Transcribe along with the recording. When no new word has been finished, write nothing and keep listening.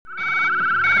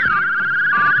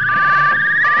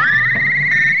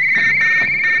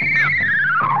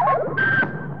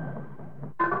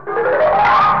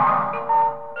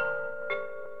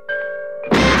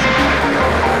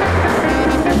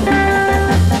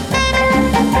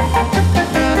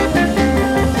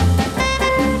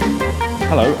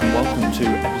Hello and welcome to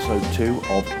episode 2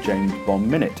 of James Bond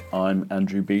Minute. I'm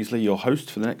Andrew Beasley, your host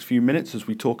for the next few minutes as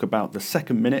we talk about the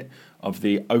second minute of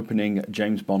the opening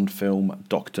James Bond film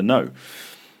Dr. No.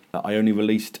 I only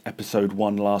released episode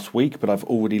 1 last week, but I've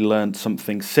already learned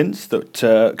something since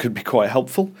that could be quite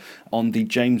helpful on the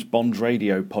James Bond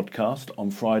Radio podcast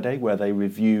on Friday, where they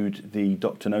reviewed the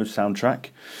Dr. No soundtrack.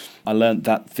 I learned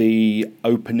that the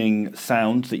opening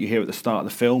sound that you hear at the start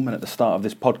of the film and at the start of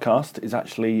this podcast is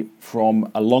actually from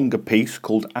a longer piece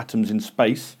called Atoms in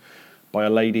Space by a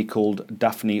lady called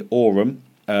Daphne Oram,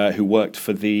 who worked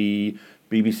for the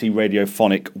BBC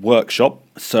Radiophonic Workshop.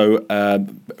 So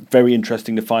very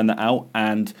interesting to find that out.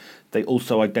 And they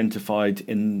also identified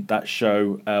in that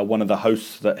show one of the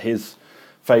hosts that his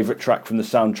favourite track from the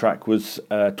soundtrack was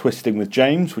Twisting with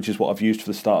James, which is what I've used for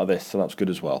the start of this. So that's good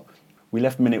as well. We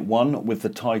left minute 1 with the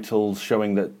titles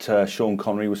showing that Sean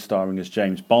Connery was starring as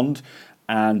James Bond.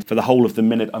 And for the whole of the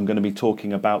minute I'm going to be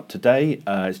talking about today,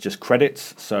 it's just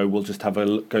credits. So we'll just have a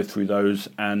look, go through those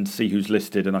and see who's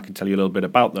listed, and I can tell you a little bit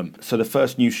about them. So the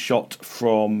first new shot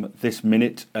from this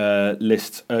minute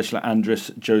lists Ursula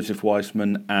Andress, Joseph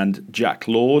Weissman and Jack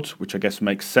Lord, which I guess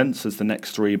makes sense as the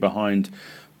next 3 behind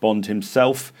Bond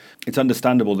himself. It's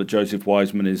understandable that Joseph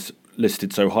Weissman is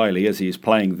listed so highly as he is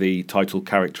playing the title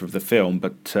character of the film,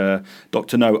 but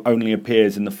Dr. No only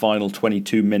appears in the final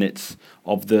 22 minutes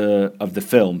of the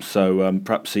film, so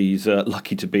perhaps he's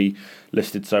lucky to be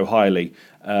listed so highly.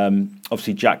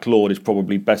 Obviously Jack Lord is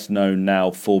probably best known now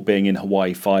for being in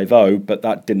Hawaii Five-0, but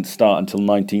that didn't start until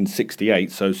 1968,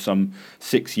 so some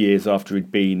 6 years after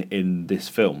he'd been in this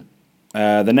film.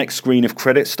 The next screen of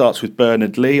credits starts with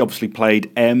Bernard Lee, obviously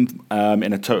played M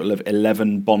in a total of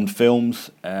 11 Bond films.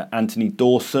 Anthony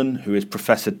Dawson, who is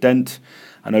Professor Dent,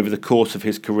 and over the course of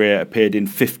his career appeared in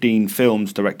 15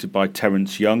 films directed by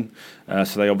Terence Young.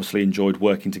 So they obviously enjoyed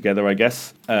working together, I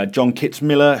guess. John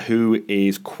Kitzmiller, who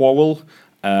is Quarrel,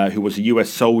 who was a US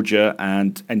soldier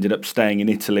and ended up staying in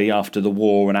Italy after the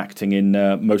war and acting in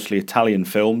mostly Italian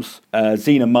films.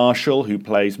 Zena Marshall, who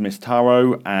plays Miss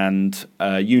Taro, and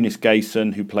Eunice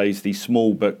Gayson, who plays the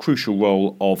small but crucial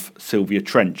role of Sylvia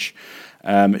Trench.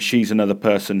 She's another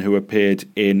person who appeared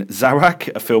in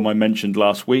Zarak, a film I mentioned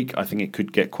last week. I think it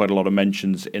could get quite a lot of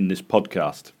mentions in this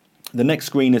podcast. The next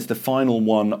screen is the final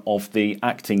one of the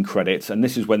acting credits, and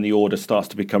this is when the order starts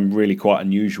to become really quite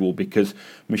unusual because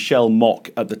Michelle Mock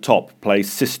at the top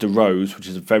plays Sister Rose, which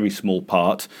is a very small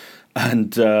part,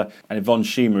 and Yvonne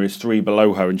Sheamer is 3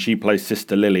 below her, and she plays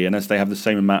Sister Lily, and as they have the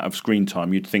same amount of screen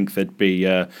time, you'd think they'd be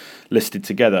listed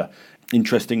together.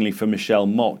 Interestingly for Michelle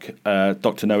Mock,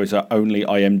 Dr. No is her only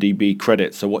IMDb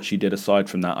credit, so what she did aside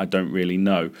from that I don't really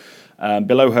know.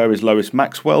 Below her is Lois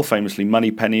Maxwell, famously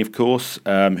Moneypenny, of course,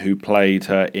 who played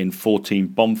her in 14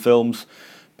 Bond films.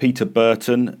 Peter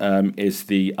Burton is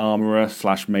the armourer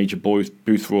 / Major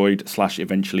Boothroyd /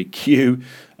 eventually Q.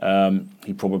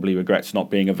 He probably regrets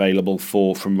not being available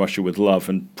for From Russia with Love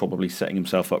and probably setting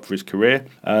himself up for his career.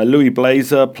 Louis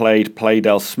Blazer played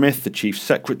Playdell Smith, the chief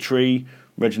secretary.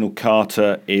 Reginald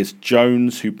Carter is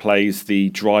Jones, who plays the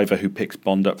driver who picks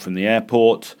Bond up from the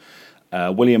airport.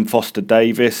 William Foster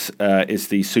Davis is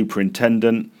the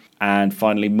superintendent, and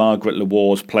finally Margaret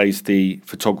LeWars plays the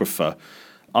photographer.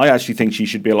 I actually think she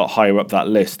should be a lot higher up that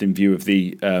list in view of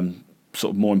the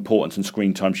sort of more importance and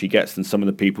screen time she gets than some of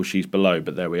the people she's below,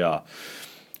 but there we are.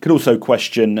 Could also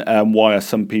question why are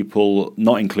some people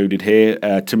not included here.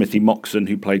 Timothy Moxon,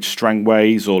 who played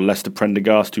Strangways, or Lester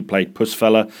Prendergast, who played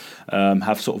Pussfella,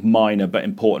 have sort of minor but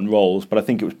important roles, but I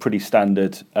think it was pretty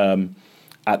standard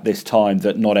at this time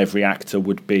that not every actor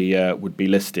would be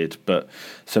listed, but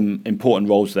some important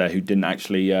roles there who didn't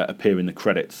actually appear in the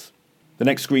credits. The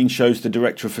next screen shows the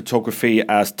director of photography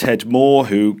as Ted Moore,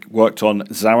 who worked on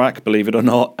Zarak, believe it or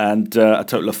not, and a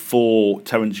total of 4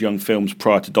 Terence Young films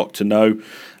prior to Dr. No.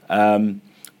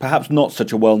 Perhaps not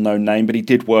such a well-known name, but he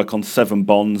did work on 7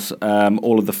 Bonds,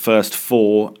 all of the first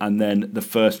 4, and then the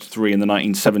first 3 in the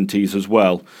 1970s as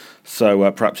well.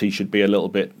 So perhaps he should be a little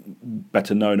bit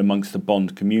better known amongst the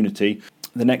Bond community.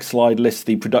 The next slide lists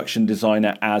the production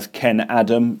designer as Ken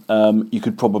Adam. You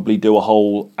could probably do a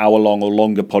whole hour-long or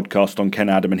longer podcast on Ken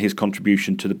Adam and his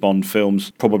contribution to the Bond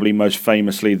films. Probably most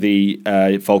famously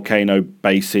the volcano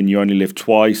base in You Only Live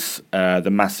Twice, the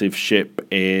massive ship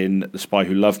in The Spy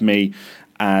Who Loved Me,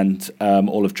 and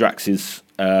all of Drax's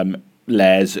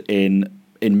lairs in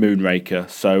Moonraker.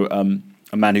 So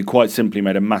a man who quite simply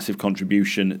made a massive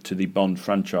contribution to the Bond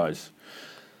franchise.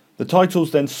 The The titles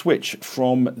then switch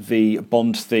from the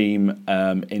Bond theme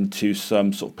into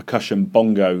some sort of percussion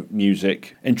bongo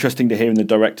music. Interesting to hear in the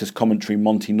director's commentary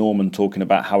Monty Norman talking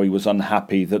about how he was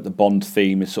unhappy that the Bond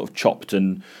theme is sort of chopped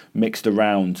and mixed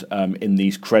around in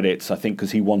these credits. I think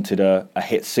because he wanted a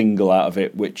hit single out of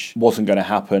it, which wasn't going to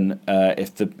happen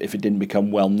if it didn't become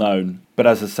well known. But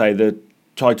as I say, the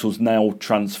titles now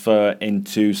transfer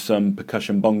into some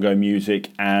percussion bongo music,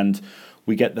 and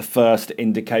we get the first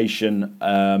indication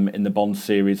in the Bond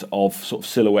series of sort of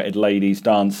silhouetted ladies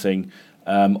dancing.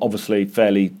 Obviously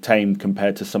fairly tame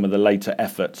compared to some of the later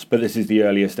efforts, but this is the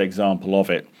earliest example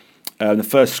of it. The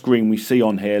first screen we see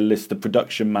on here lists the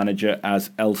production manager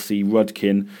as L.C.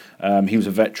 Rudkin. He was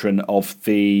a veteran of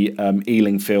the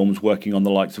Ealing films, working on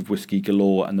the likes of Whiskey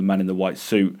Galore and The Man in the White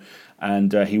Suit,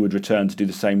 and he would return to do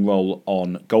the same role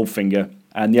on Goldfinger.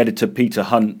 And the editor, Peter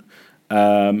Hunt,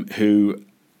 who,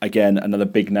 again, another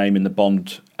big name in the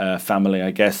Bond family,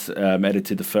 I guess,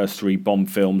 edited the first 3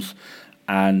 Bond films,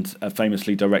 and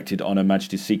famously directed On Her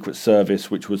Majesty's Secret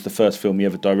Service, which was the first film he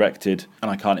ever directed.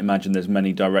 And I can't imagine there's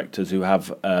many directors who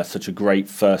have such a great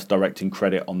first directing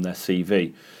credit on their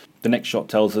CV. The next shot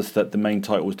tells us that the main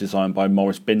title was designed by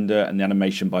Maurice Binder and the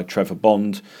animation by Trevor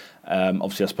Bond.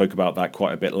 Obviously, I spoke about that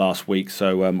quite a bit last week,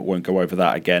 so I won't go over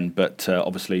that again. But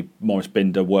obviously, Maurice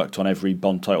Binder worked on every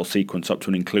Bond title sequence up to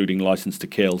and including Licence to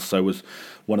Kill, so was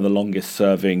one of the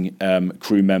longest-serving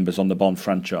crew members on the Bond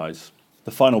franchise. The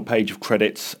final page of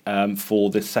credits for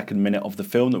this second minute of the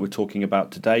film that we're talking about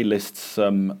today lists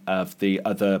some of the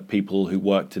other people who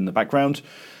worked in the background.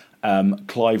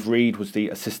 Clive Reed was the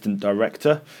assistant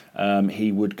director.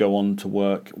 He would go on to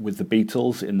work with the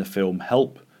Beatles in the film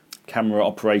Help. Camera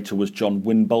operator was John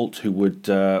Winbolt, who would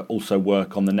also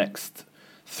work on the next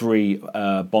 3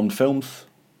 Bond films.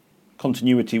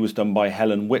 Continuity was done by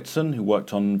Helen Whitson, who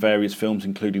worked on various films,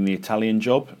 including The Italian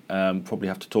Job. Probably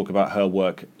have to talk about her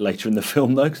work later in the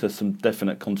film, though, because there's some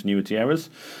definite continuity errors.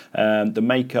 The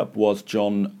makeup was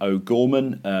John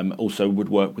O'Gorman, also would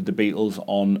work with the Beatles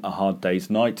on A Hard Day's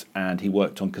Night, and he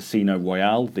worked on Casino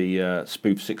Royale, the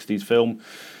spoof 60s film.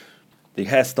 The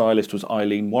hairstylist was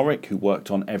Eileen Warwick, who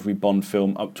worked on every Bond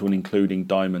film up to and including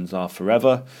Diamonds Are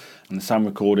Forever. And the sound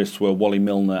recordists were Wally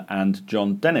Milner and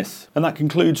John Dennis. And that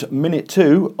concludes minute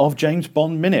 2 of James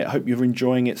Bond Minute. Hope you're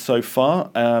enjoying it so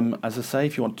far. As I say,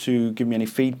 if you want to give me any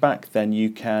feedback, then you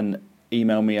can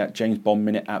email me at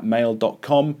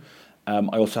jamesbondminute@mail.com.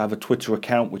 I also have a Twitter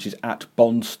account, which is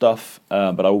 @BondStuff,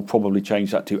 but I will probably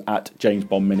change that to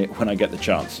 @JamesBondMinute when I get the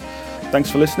chance. Thanks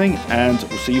for listening, and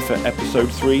we'll see you for episode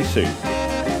 3 soon.